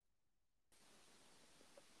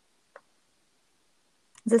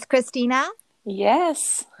Is this Kristina?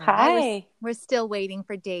 Yes. All right, Hi. we're still waiting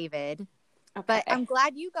for David, but Okay. I'm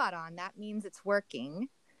glad you got on. That means it's working.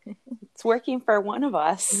 It's working for one of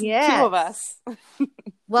us, two of Yes. us.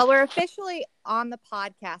 Well, we're officially on the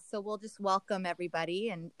podcast, so we'll just welcome everybody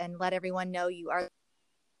and let everyone know you are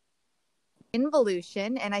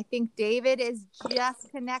Involution. And I think David is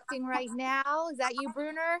just connecting right now. Is that you,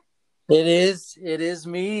 Bruner? It is. It is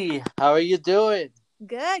me. How are you doing?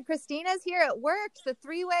 Good. Christina's here at work. The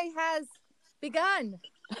three-way has begun.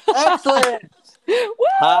 Excellent. Woo!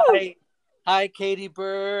 Hi. Hi, Katie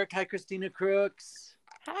Burke. Hi, Christina Crooks.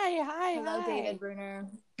 Hi. Hello, David Bruner.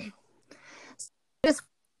 Just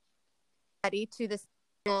ready to this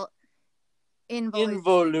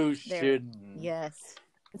Involution. Yes.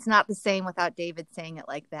 It's not the same without David saying it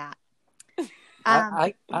like that.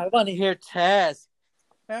 I want to hear Tess.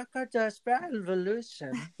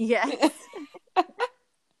 Involution. Yes.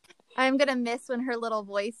 I'm going to miss when her little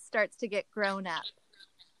voice starts to get grown up.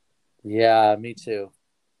 Yeah, me too.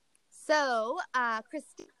 So,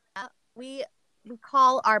 Kristina, we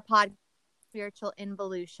call our podcast Spiritual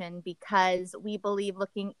Involution because we believe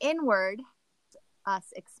looking inward us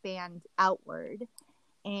expand outward.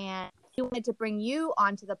 And we wanted to bring you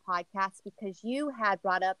onto the podcast because you had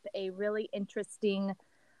brought up a really interesting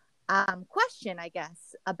question, I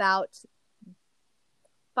guess, about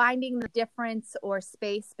finding the difference or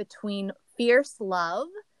space between fierce love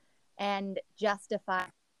and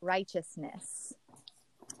justified righteousness.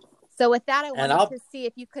 So with that, I wanted to see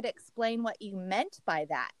if you could explain what you meant by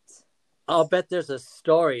that. I'll bet there's a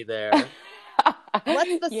story there.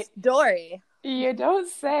 What's the story? You don't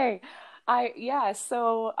say.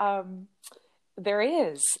 So there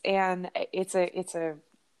is, and it's a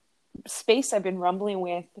space I've been rumbling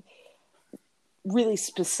with really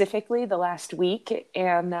specifically the last week,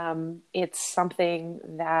 and it's something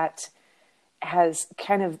that has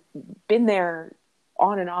kind of been there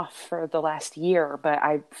on and off for the last year, but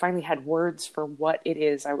I finally had words for what it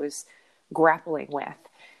is I was grappling with.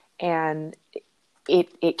 And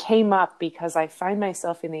it came up because I find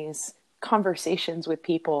myself in these conversations with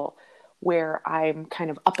people where I'm kind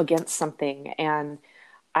of up against something. And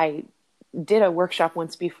I did a workshop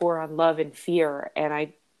once before on love and fear, and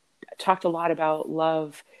I talked a lot about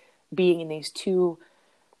love being in these two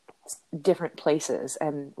different places.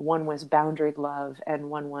 And one was boundaried love, and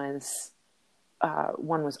one was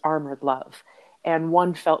armored love. And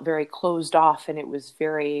one felt very closed off, and it was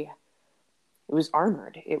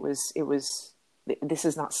armored. It was this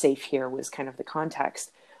is not safe here was kind of the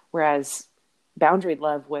context. Whereas boundaried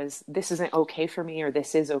love was, this isn't okay for me, or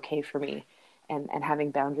this is okay for me, and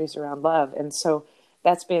having boundaries around love. And so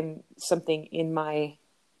that's been something in my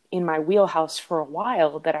wheelhouse for a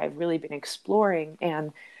while that I've really been exploring.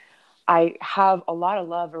 And I have a lot of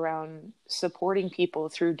love around supporting people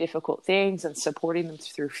through difficult things and supporting them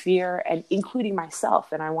through fear, and including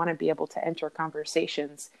myself. And I want to be able to enter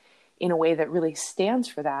conversations in a way that really stands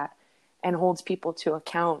for that and holds people to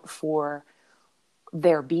account for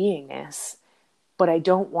their beingness. But I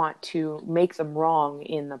don't want to make them wrong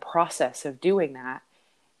in the process of doing that.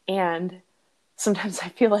 And sometimes I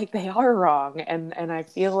feel like they are wrong, and I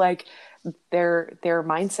feel like their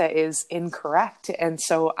mindset is incorrect. And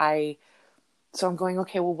so I'm going,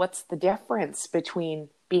 okay, well, what's the difference between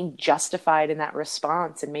being justified in that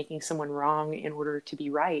response and making someone wrong in order to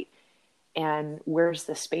be right? And where's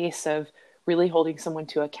the space of really holding someone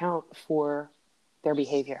to account for their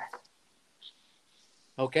behavior?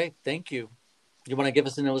 Okay, thank you. You want to give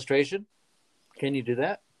us an illustration? Can you do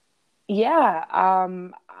that? Yeah.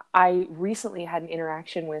 I recently had an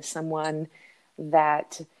interaction with someone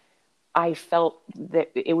that I felt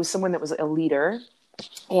that it was someone that was a leader,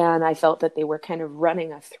 and I felt that they were kind of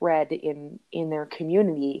running a thread in their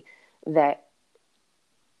community that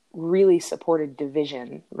really supported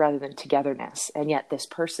division rather than togetherness. And yet this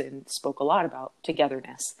person spoke a lot about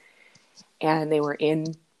togetherness, and they were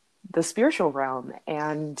in the spiritual realm.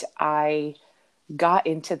 And I got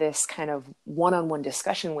into this kind of one-on-one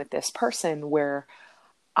discussion with this person where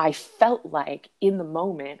I felt like in the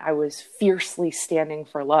moment I was fiercely standing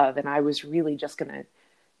for love, and I was really just going to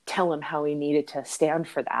tell him how he needed to stand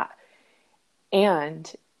for that.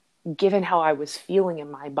 And given how I was feeling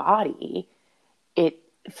in my body,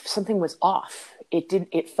 something was off.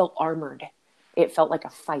 It felt armored. It felt like a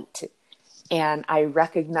fight. And I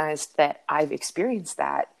recognized that I've experienced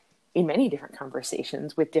that in many different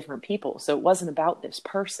conversations with different people. So it wasn't about this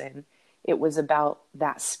person. It was about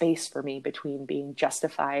that space for me between being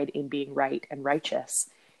justified in being right and righteous,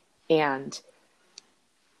 and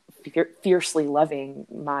fiercely loving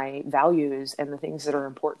my values and the things that are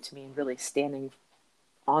important to me, and really standing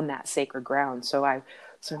on that sacred ground. So,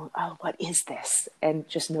 oh, what is this? And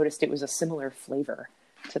just noticed it was a similar flavor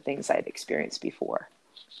to things I'd experienced before.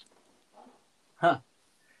 Huh.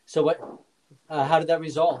 So how did that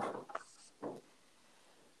resolve?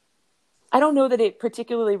 I don't know that it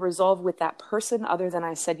particularly resolved with that person, other than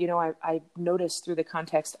I said, I noticed through the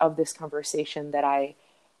context of this conversation that I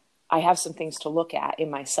have some things to look at in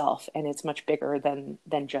myself, and it's much bigger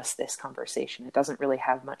than just this conversation. It doesn't really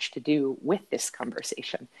have much to do with this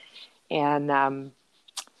conversation. And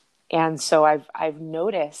so I've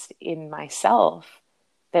noticed in myself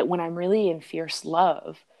that when I'm really in fierce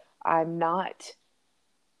love, I'll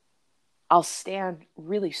stand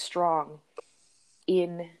really strong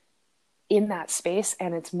in that space,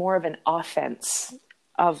 and it's more of an offense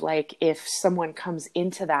of like, if someone comes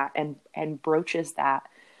into that and broaches that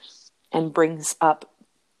and brings up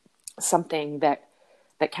something that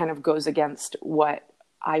kind of goes against what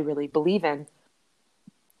I really believe in,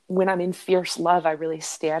 when I'm in fierce love, I really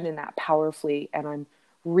stand in that powerfully, and I'm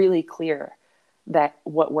really clear that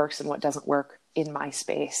what works and what doesn't work in my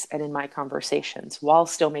space and in my conversations, while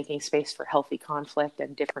still making space for healthy conflict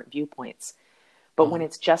and different viewpoints. But when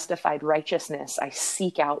it's justified righteousness, I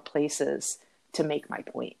seek out places to make my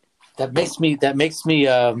point. It makes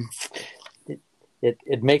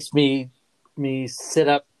me sit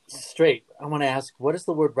up straight. I want to ask, what does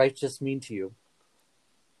the word righteous mean to you?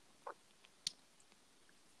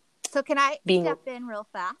 So can I step in real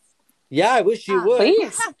fast? Yeah, I wish you would.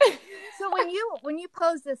 Please. So when you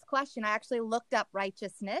pose this question, I actually looked up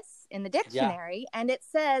righteousness in the dictionary, and it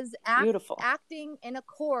says acting in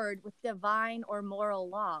accord with divine or moral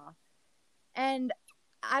law. And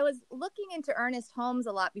I was looking into Ernest Holmes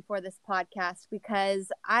a lot before this podcast,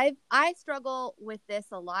 because I struggle with this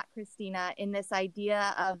a lot, Kristina, in this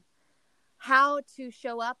idea of how to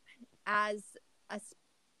show up as a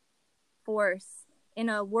force in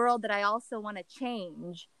a world that I also want to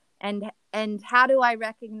change. And how do I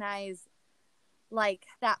recognize like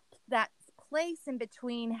that place in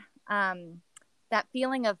between that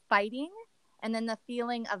feeling of fighting and then the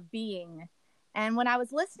feeling of being? And when I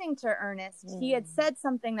was listening to Ernest, he had said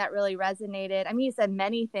something that really resonated. I mean, he said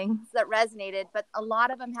many things that resonated, but a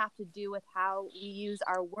lot of them have to do with how we use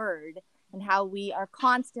our word and how we are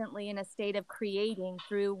constantly in a state of creating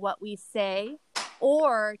through what we say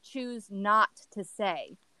or choose not to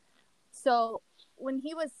say. So when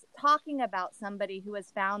he was talking about somebody who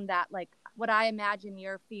has found that, like what I imagine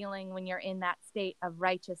you're feeling when you're in that state of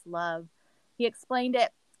righteous love, he explained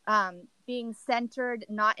it being centered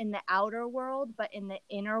not in the outer world, but in the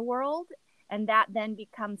inner world. And that then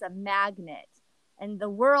becomes a magnet. And the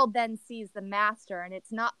world then sees the master. And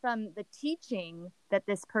it's not from the teaching that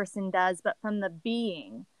this person does, but from the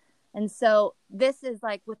being. And so this is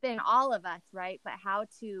like within all of us, right? But how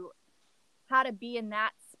to be in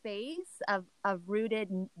that space of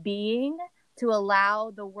rooted being to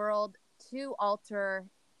allow the world to alter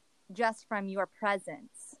just from your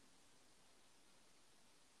presence.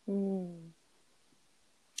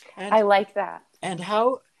 I like that. And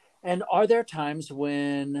are there times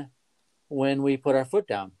when we put our foot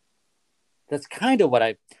down? That's kind of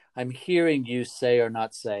what I'm hearing you say or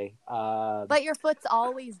not say. But your foot's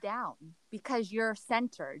always down because you're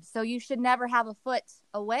centered. So you should never have a foot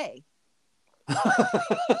away.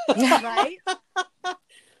 Right?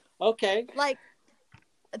 Okay. Like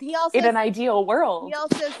he also in an ideal world. He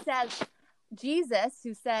also says Jesus,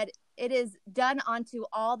 who said, "It is done unto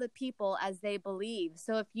all the people as they believe."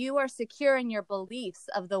 So if you are secure in your beliefs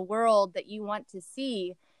of the world that you want to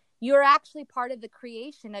see, you're actually part of the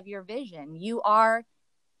creation of your vision. You are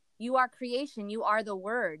creation. You are the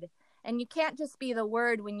word. And you can't just be the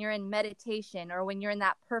word when you're in meditation or when you're in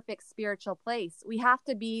that perfect spiritual place. We have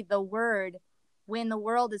to be the word when the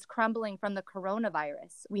world is crumbling from the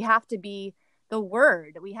coronavirus. We have to be the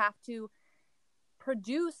word. We have to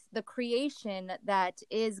produce the creation that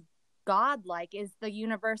is godlike, is the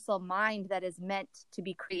universal mind that is meant to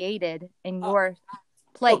be created in your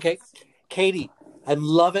place. Okay. Katie, I'm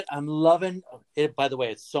loving it. By the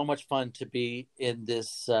way, it's so much fun to be in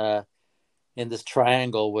this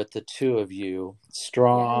triangle with the two of you.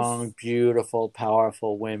 Strong, yes. Beautiful,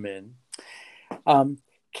 powerful women.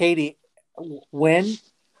 Katie, when,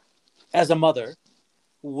 as a mother,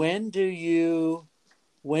 when do you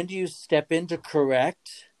step in to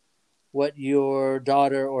correct what your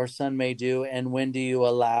daughter or son may do, and when do you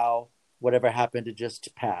allow whatever happened to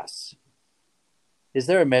just pass? Is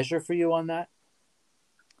there a measure for you on that?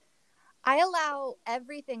 I allow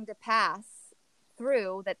everything to pass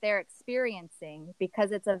through that they're experiencing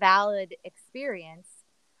because it's a valid experience.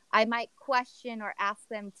 I might question or ask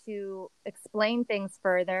them to explain things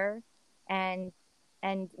further and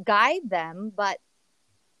and guide them. But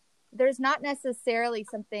there's not necessarily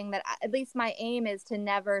something that, at least my aim is to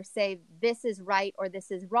never say this is right or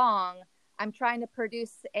this is wrong. I'm trying to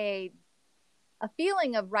produce a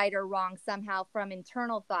feeling of right or wrong somehow from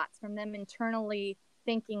internal thoughts, from them internally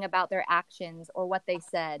thinking about their actions or what they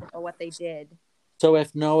said or what they did. So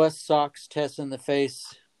if Noah socks Tess in the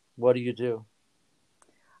face, what do you do?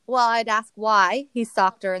 Well, I'd ask why he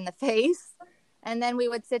socked her in the face. And then we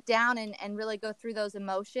would sit down and really go through those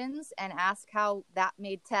emotions and ask how that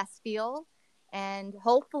made Tess feel. And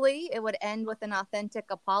hopefully it would end with an authentic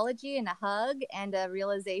apology and a hug and a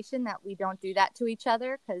realization that we don't do that to each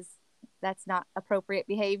other, because that's not appropriate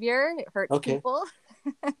behavior. It hurts people.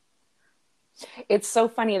 It's so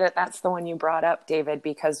funny that that's the one you brought up, David,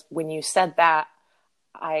 because when you said that,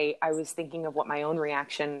 I was thinking of what my own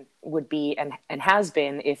reaction would be and has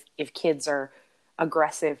been if kids are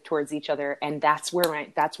aggressive towards each other. And that's where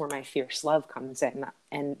my fierce love comes in.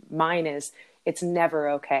 And mine is, it's never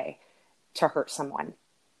okay to hurt someone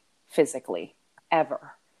physically,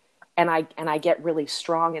 ever. And I get really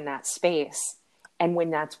strong in that space. And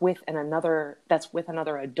when that's with another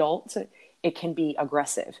adult, it can be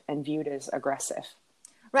aggressive and viewed as aggressive.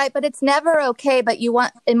 Right. But it's never okay. But you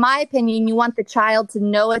want, in my opinion, you want the child to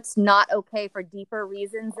know it's not okay for deeper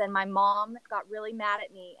reasons. And my mom got really mad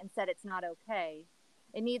at me and said it's not okay.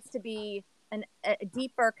 It needs to be a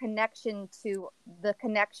deeper connection to the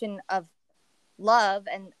connection of love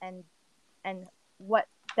and what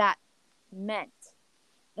that meant,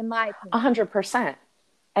 in my opinion. 100%.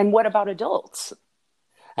 And what about adults?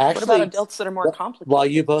 Actually, what about adults that are more complicated? While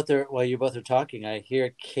you both are talking, I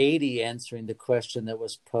hear Katie answering the question that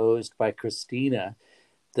was posed by Kristina: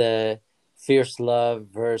 the fierce love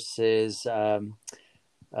versus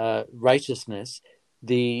righteousness.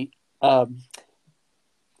 The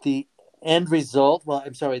end result. Well,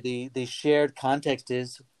 I'm sorry. The shared context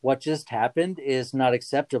is what just happened is not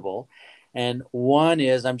acceptable, and one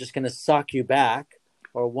is I'm just going to sock you back,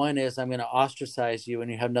 or one is I'm going to ostracize you and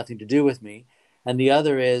you have nothing to do with me. And the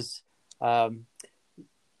other is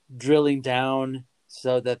drilling down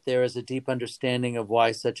so that there is a deep understanding of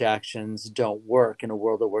why such actions don't work in a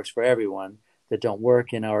world that works for everyone, that don't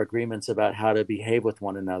work in our agreements about how to behave with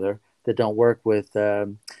one another, that don't work with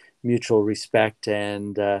mutual respect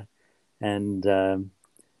and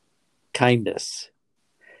kindness.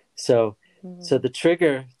 So the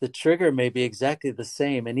trigger may be exactly the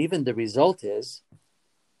same, and even the result is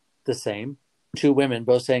the same. Two women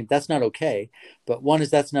both saying that's not okay, but one is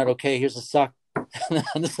that's not okay, here's a sock and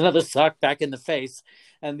there's another sock back in the face,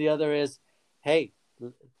 and the other is, hey,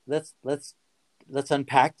 let's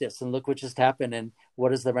unpack this and look what just happened and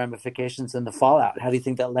what is the ramifications and the fallout. How do you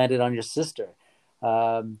think that landed on your sister?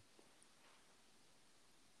 Wow,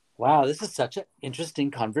 this is such an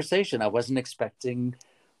interesting conversation. I wasn't expecting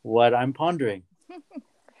what I'm pondering.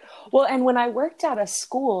 Well, and when I worked at a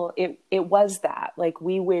school, it was that, like,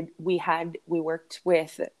 we worked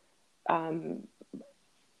with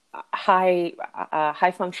high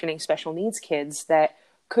functioning special needs kids that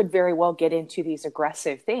could very well get into these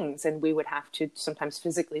aggressive things, and we would have to sometimes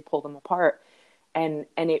physically pull them apart. And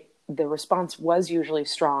the response was usually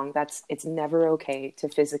strong. It's never okay to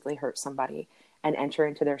physically hurt somebody and enter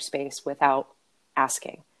into their space without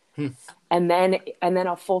asking. And then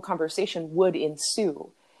a full conversation would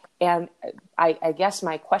ensue. And I guess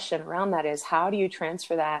my question around that is, how do you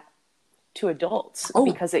transfer that to adults?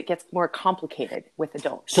 Because it gets more complicated with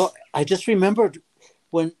adults. So I just remembered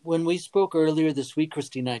when we spoke earlier this week,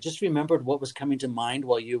 Kristina, I just remembered what was coming to mind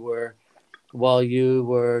while you were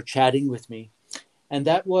chatting with me. And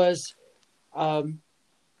that was,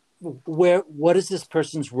 what is this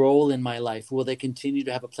person's role in my life? Will they continue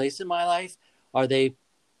to have a place in my life? Are they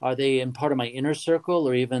in part of my inner circle,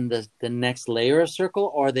 or even the next layer of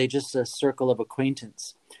circle, or are they just a circle of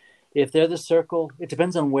acquaintance? If they're the circle, it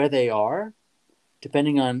depends on where they are,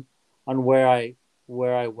 depending on where I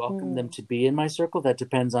welcome them to be in my circle.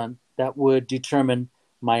 That would determine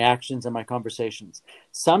my actions and my conversations.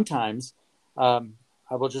 Sometimes I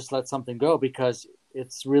will just let something go because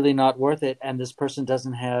it's really not worth it, and this person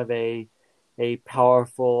doesn't have a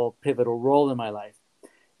powerful, pivotal role in my life.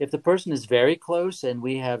 If the person is very close and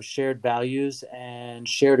we have shared values and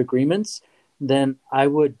shared agreements, then I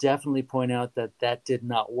would definitely point out that did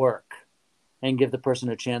not work and give the person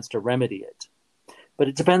a chance to remedy it. But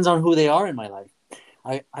it depends on who they are in my life.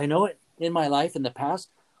 I know it in my life in the past,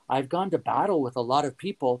 I've gone to battle with a lot of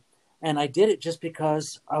people, and I did it just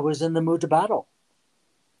because I was in the mood to battle.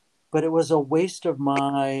 But it was a waste of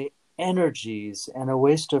my energies and a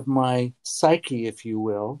waste of my psyche, if you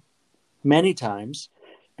will, many times,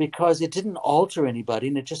 because it didn't alter anybody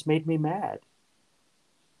and it just made me mad.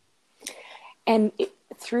 And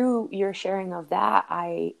through your sharing of that,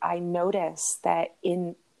 I notice that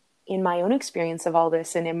in my own experience of all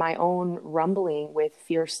this and in my own rumbling with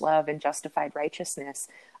fierce love and justified righteousness,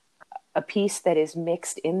 a piece that is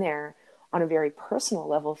mixed in there on a very personal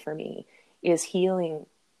level for me is healing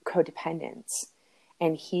codependence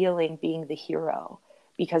and healing being the hero,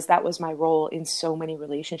 because that was my role in so many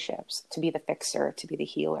relationships, to be the fixer, to be the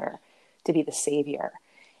healer, to be the savior.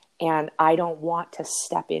 And I don't want to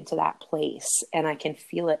step into that place, and I can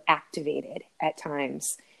feel it activated at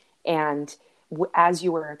times. And as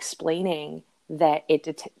you were explaining that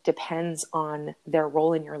it depends on their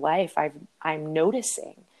role in your life, I'm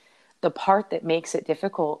noticing the part that makes it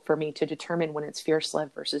difficult for me to determine when it's fierce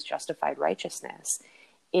love versus justified righteousness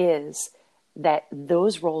is that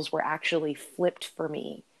those roles were actually flipped for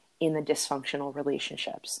me in the dysfunctional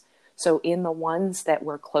relationships. So in the ones that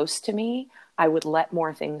were close to me, I would let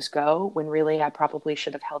more things go when really I probably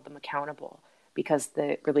should have held them accountable because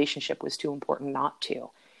the relationship was too important not to.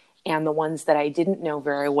 And the ones that I didn't know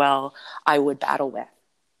very well, I would battle with.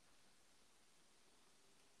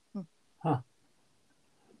 Huh.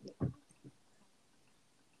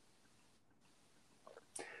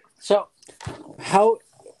 So how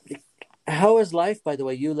is life, by the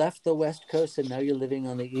way? You left the West Coast and now you're living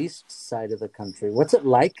on the East side of the country. What's it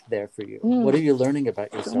like there for you? What are you learning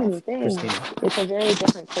about yourself, So many things. Kristina? It's a very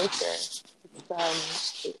different culture.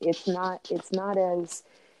 It's not as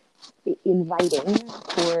inviting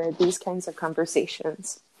for these kinds of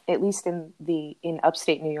conversations, at least in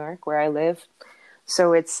upstate New York where I live.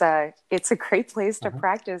 So it's a great place to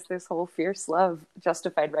practice this whole fierce love,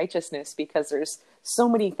 justified righteousness, because there's so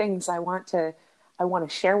many things I want to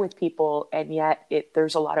share with people, and yet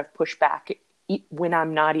there's a lot of pushback when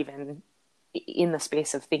I'm not even in the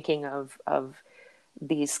space of thinking of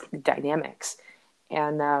these dynamics.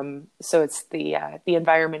 And so it's the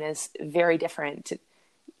environment is very different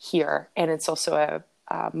here, and it's also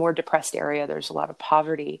a more depressed area. There's a lot of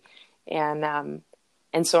poverty, and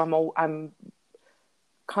so I'm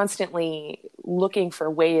constantly looking for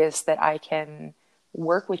ways that I can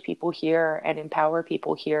work with people here and empower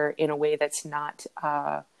people here in a way that's not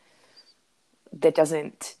that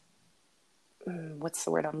doesn't what's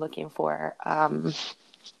the word I'm looking for?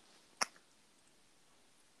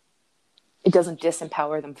 It doesn't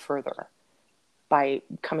disempower them further by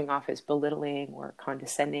coming off as belittling or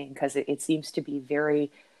condescending, because it seems to be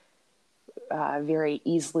very, very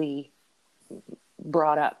easily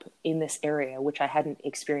brought up in this area, which I hadn't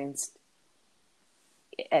experienced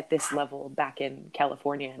at this level back in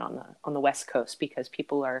California and on the West Coast, because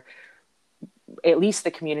people are, at least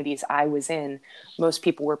the communities I was in, most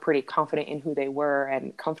people were pretty confident in who they were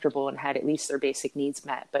and comfortable and had at least their basic needs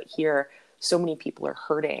met. But here, so many people are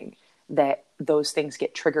hurting that those things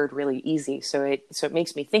get triggered really easy. So it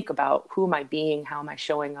makes me think about, who am I being? How am I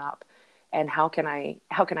showing up? And how can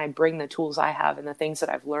I bring the tools I have and the things that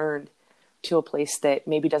I've learned to a place that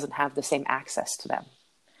maybe doesn't have the same access to them?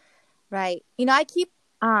 Right. I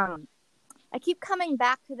keep coming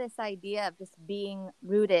back to this idea of just being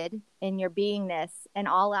rooted in your beingness, and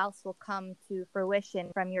all else will come to fruition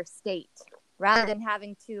from your state, rather than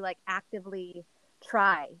having to actively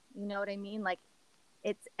try. You know what I mean?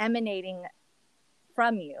 It's emanating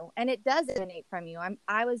from you, and it does emanate from you.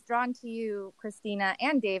 I was drawn to you, Kristina,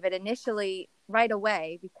 and David initially right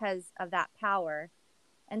away because of that power.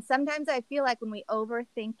 And sometimes I feel like when we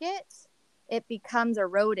overthink it becomes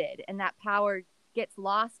eroded, and that power gets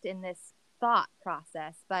lost in this thought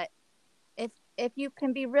process. But if you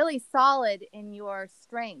can be really solid in your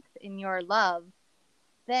strength, in your love,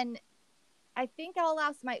 then I think all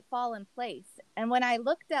else might fall in place. And when I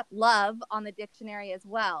looked up love on the dictionary as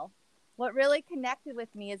well, what really connected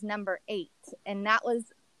with me is number 8. And that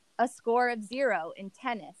was a score of 0 in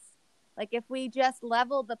tennis. If we just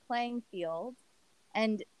leveled the playing field,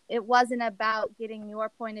 and it wasn't about getting your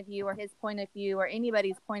point of view or his point of view or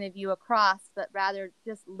anybody's point of view across, but rather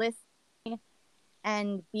just listening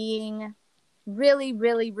and being really,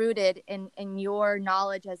 really rooted in your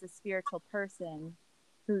knowledge as a spiritual person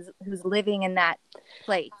who's living in that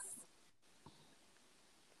place.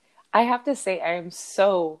 I have to say, I am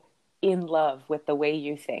so in love with the way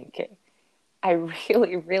you think. I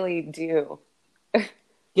really, really do.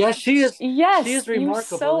 Yeah, she is. Yes, she is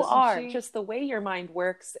remarkable. You so are. She? Just the way your mind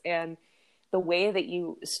works and the way that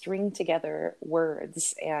you string together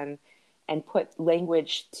words and put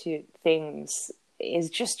language to things is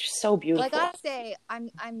just so beautiful. I gotta say,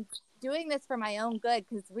 I'm doing this for my own good,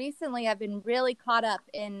 because recently I've been really caught up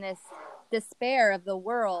in this despair of the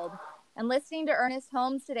world, and listening to Ernest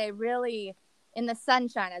Holmes today, really in the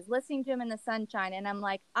sunshine. I was listening to him in the sunshine, and I'm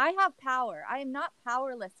like, I have power. I am not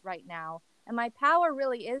powerless right now. And my power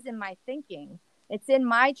really is in my thinking. It's in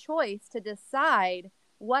my choice to decide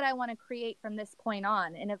what I want to create from this point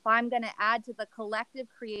on. And if I'm going to add to the collective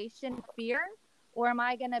creation fear, or am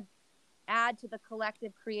I going to add to the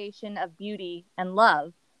collective creation of beauty and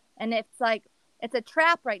love? And it's like, it's a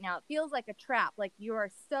trap right now. It feels like a trap. Like you are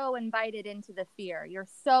so invited into the fear. You're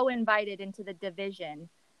so invited into the division.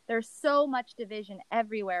 There's so much division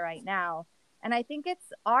everywhere right now. And I think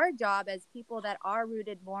it's our job as people that are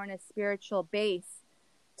rooted more in a spiritual base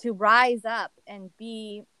to rise up and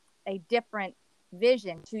be a different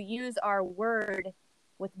vision, to use our word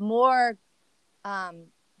with more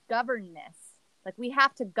governedness. Like we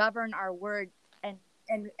have to govern our word and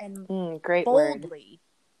great boldly word.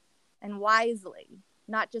 And wisely,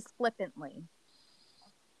 not just flippantly.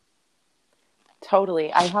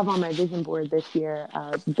 Totally. I have on my vision board this year,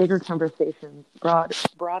 bigger conversations,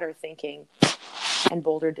 broader thinking, and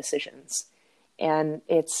bolder decisions. And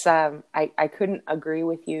it's, I couldn't agree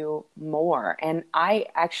with you more. And I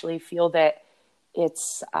actually feel that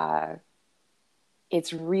it's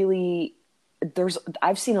really,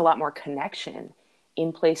 I've seen a lot more connection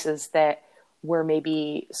in places that were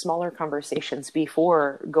maybe smaller conversations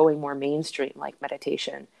before going more mainstream, like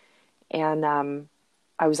meditation. And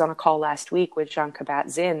I was on a call last week with Jean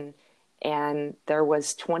Kabat-Zinn, and there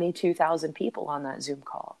was 22,000 people on that Zoom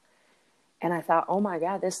call. And I thought, oh my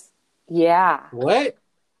God, What?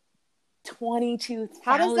 22,000.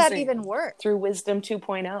 How does that even work? Through Wisdom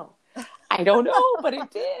 2.0. I don't know, but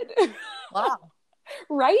it did. Wow.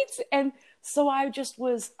 Right? And so I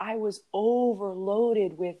was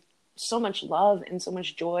overloaded with so much love and so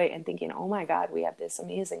much joy and thinking, oh my God, we have this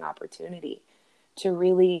amazing opportunity to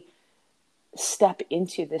really step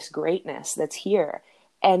into this greatness that's here.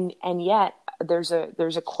 And yet there's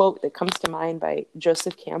a quote that comes to mind by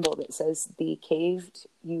Joseph Campbell that says, "The cave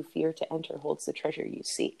you fear to enter holds the treasure you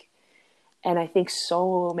seek." And I think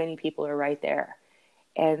so many people are right there.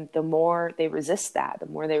 And the more they resist that, the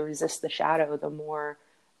more they resist the shadow, the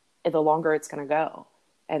longer it's going to go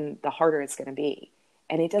and the harder it's going to be.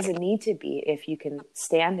 And it doesn't need to be if you can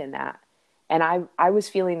stand in that. And I was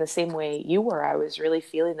feeling the same way you were. I was really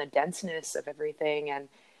feeling the denseness of everything. And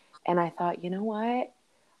I thought, you know what?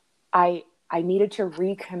 I needed to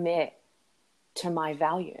recommit to my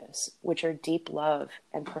values, which are deep love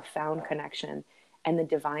and profound connection and the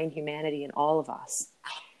divine humanity in all of us.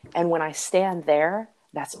 And when I stand there,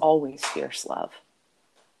 that's always fierce love.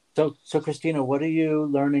 So Kristina, what are you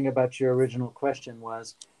learning about your original question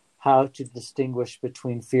was how to distinguish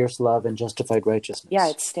between fierce love and justified righteousness? Yeah,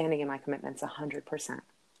 it's standing in my commitments 100%.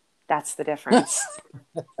 That's the difference.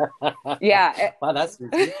 Yeah. Wow, that's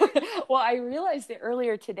easy. Well, I realized it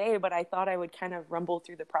earlier today, but I thought I would kind of rumble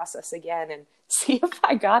through the process again and see if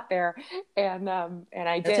I got there. And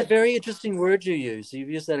I did. That's a very interesting word you use. You've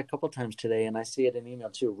used that a couple times today, and I see it in email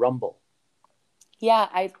too, rumble. Yeah,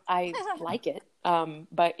 I like it.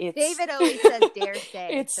 But it's... David always says dare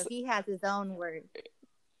say, so he has his own word.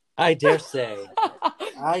 I dare say.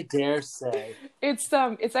 I dare say.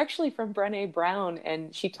 It's actually from Brené Brown,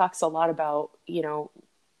 and she talks a lot about,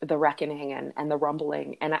 the reckoning and the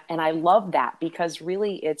rumbling. And I love that because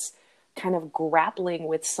really it's kind of grappling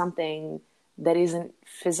with something that isn't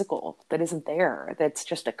physical, that isn't there, that's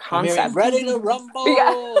just a concept. I'm ready to rumble.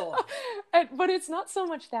 Yeah. But it's not so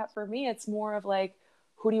much that for me. It's more of like,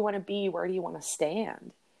 who do you want to be? Where do you want to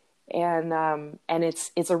stand? And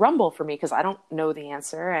it's a rumble for me because I don't know the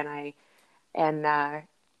answer, and I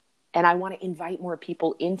want to invite more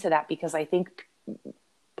people into that because I think,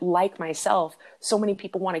 like myself, so many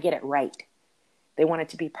people want to get it right. They want it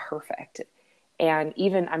to be perfect. And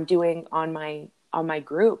even I'm doing on my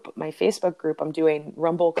group, my Facebook group, I'm doing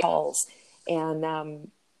rumble calls, and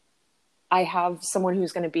I have someone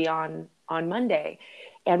who's going to be on Monday,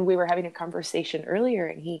 and we were having a conversation earlier,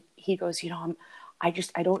 and he goes,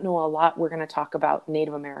 I don't know a lot. We're going to talk about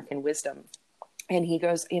Native American wisdom. And he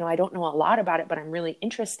goes, I don't know a lot about it, but I'm really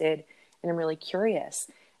interested and I'm really curious.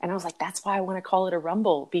 And I was like, that's why I want to call it a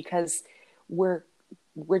rumble, because we're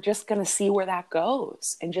just going to see where that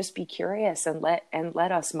goes and just be curious and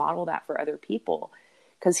let us model that for other people,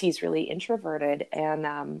 because he's really introverted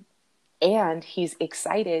and he's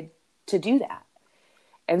excited to do that.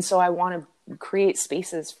 And so I want to create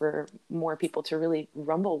spaces for more people to really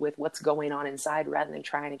rumble with what's going on inside rather than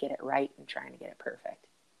trying to get it right and trying to get it perfect.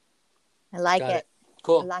 I like it.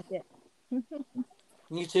 Cool. I like it.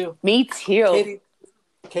 Me too. Me too.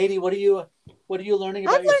 Katie, what are you learning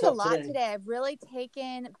about yourself today? I've learned a lot today. I've really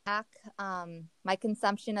taken back my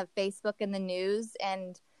consumption of Facebook and the news,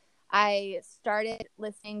 and I started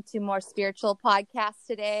listening to more spiritual podcasts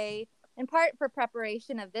today, in part for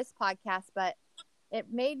preparation of this podcast, but it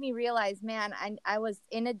made me realize, man, I was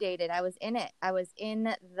inundated. I was in it. I was in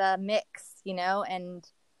the mix, you know, and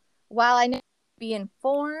while I know to be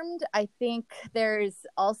informed, I think there's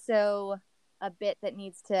also a bit that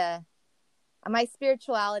needs to, my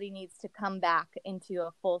spirituality needs to come back into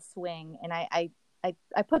a full swing. And I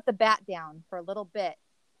put the bat down for a little bit.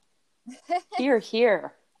 Hear,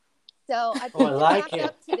 hear. So I picked it back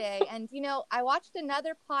up today. And, you know, I watched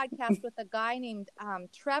another podcast with a guy named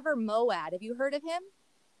Trevor Moad. Have you heard of him?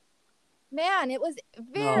 Man, it was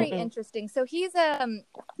very interesting. So he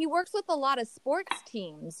works with a lot of sports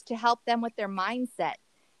teams to help them with their mindset.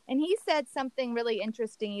 And he said something really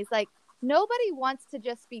interesting. He's like, nobody wants to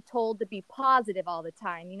just be told to be positive all the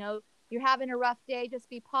time. You know, you're having a rough day, just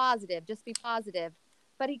be positive, just be positive.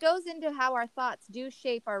 But he goes into how our thoughts do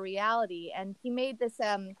shape our reality. And he made this,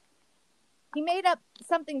 he made up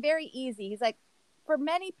something very easy. He's like, for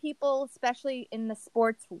many people, especially in the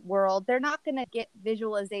sports world, they're not going to get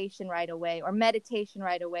visualization right away or meditation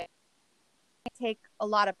right away. It take a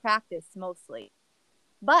lot of practice mostly.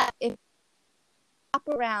 But if you hop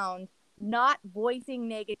around not voicing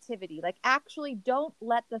negativity, like actually don't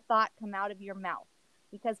let the thought come out of your mouth.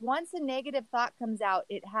 Because once a negative thought comes out,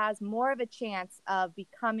 it has more of a chance of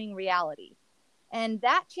becoming reality. And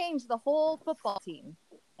that changed the whole football team.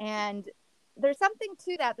 And there's something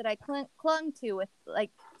to that I clung to with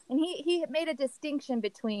like, and he made a distinction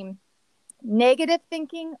between negative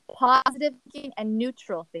thinking, positive thinking, and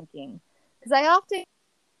neutral thinking. Because I often,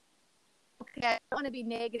 I don't want to be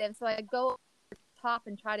negative, so I go over the top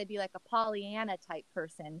and try to be like a Pollyanna type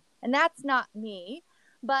person. And that's not me.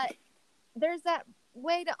 But there's that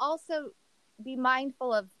way to also be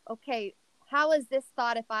mindful of, okay, how is this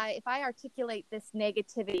thought, if I articulate this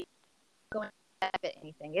negativity, going to benefit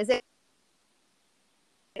anything? Is it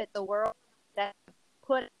the world that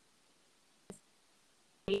put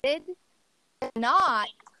not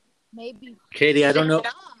maybe Katie, I don't know.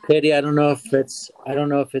 Katie, I don't know if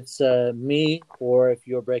it's me or if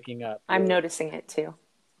you're breaking up. I'm noticing it too.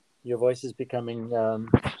 Your voice is becoming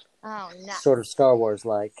sort of Star Wars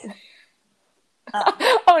like.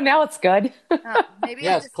 Oh, now it's good. Maybe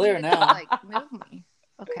yeah, it's clear now. Move me.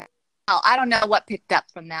 Okay. Oh, I don't know what picked up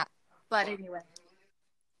from that, but anyway.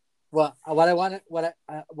 Well, what I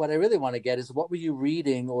really want to get is, what were you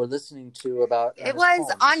reading or listening to about? It was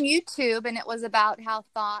on YouTube, and it was about how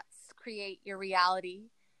thoughts create your reality,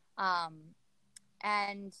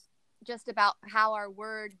 and just about how our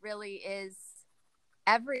word really is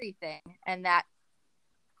everything, and that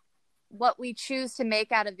what we choose to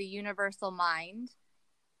make out of the universal mind,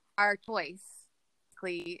 our choice,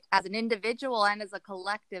 as an individual and as a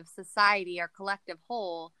collective society, our collective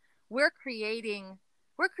whole, we're creating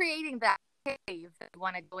that cave that we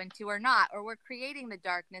want to go into or not, or we're creating the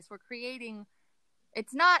darkness. We're creating, it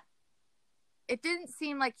didn't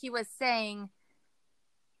seem like he was saying,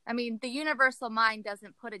 I mean, the universal mind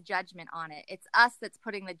doesn't put a judgment on it. It's us that's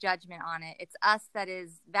putting the judgment on it. It's us that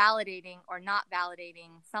is validating or not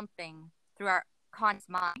validating something through our conscious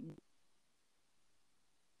mind.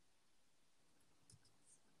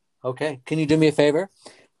 Okay. Can you do me a favor?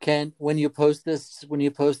 When you post this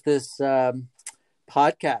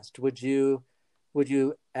podcast, would you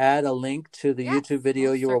add a link to the YouTube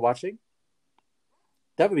video you were watching?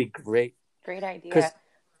 That would be great. Great idea.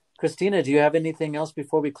 Kristina, do you have anything else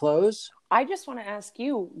before we close? I just want to ask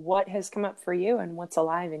you, what has come up for you and what's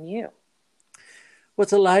alive in you?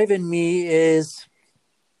 What's alive in me is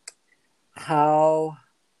how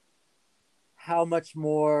much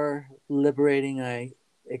more liberating I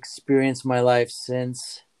experience my life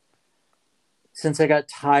since I got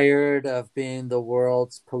tired of being the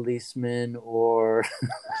world's policeman or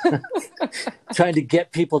trying to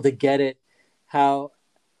get people to get it. How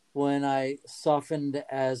when I softened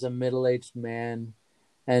as a middle-aged man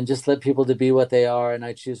and just let people to be what they are, and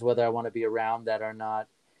I choose whether I want to be around that or not,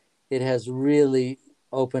 it has really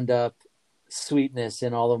opened up sweetness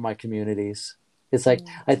in all of my communities. It's like,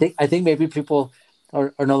 I think maybe people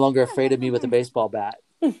are no longer afraid of me with a baseball bat.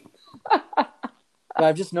 But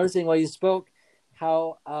I'm just noticing while you spoke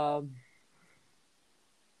how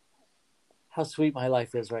sweet my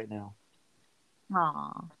life is right now.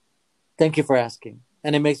 Aww. Thank you for asking.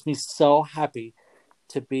 And it makes me so happy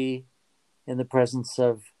to be in the presence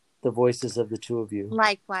of the voices of the two of you.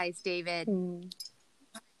 Likewise, David.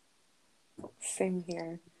 Same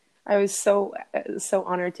here. I was so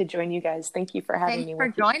honored to join you guys. Thank you for having me.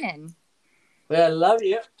 Thanks for joining. Well, I love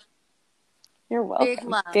you. You're welcome. Big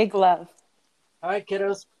love. Big love. All right,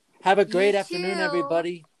 kiddos. Have a great afternoon,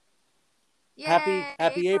 everybody. Yay,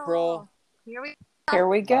 Happy April. Here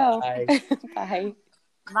we go. Bye. Bye.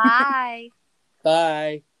 Bye.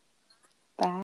 Bye.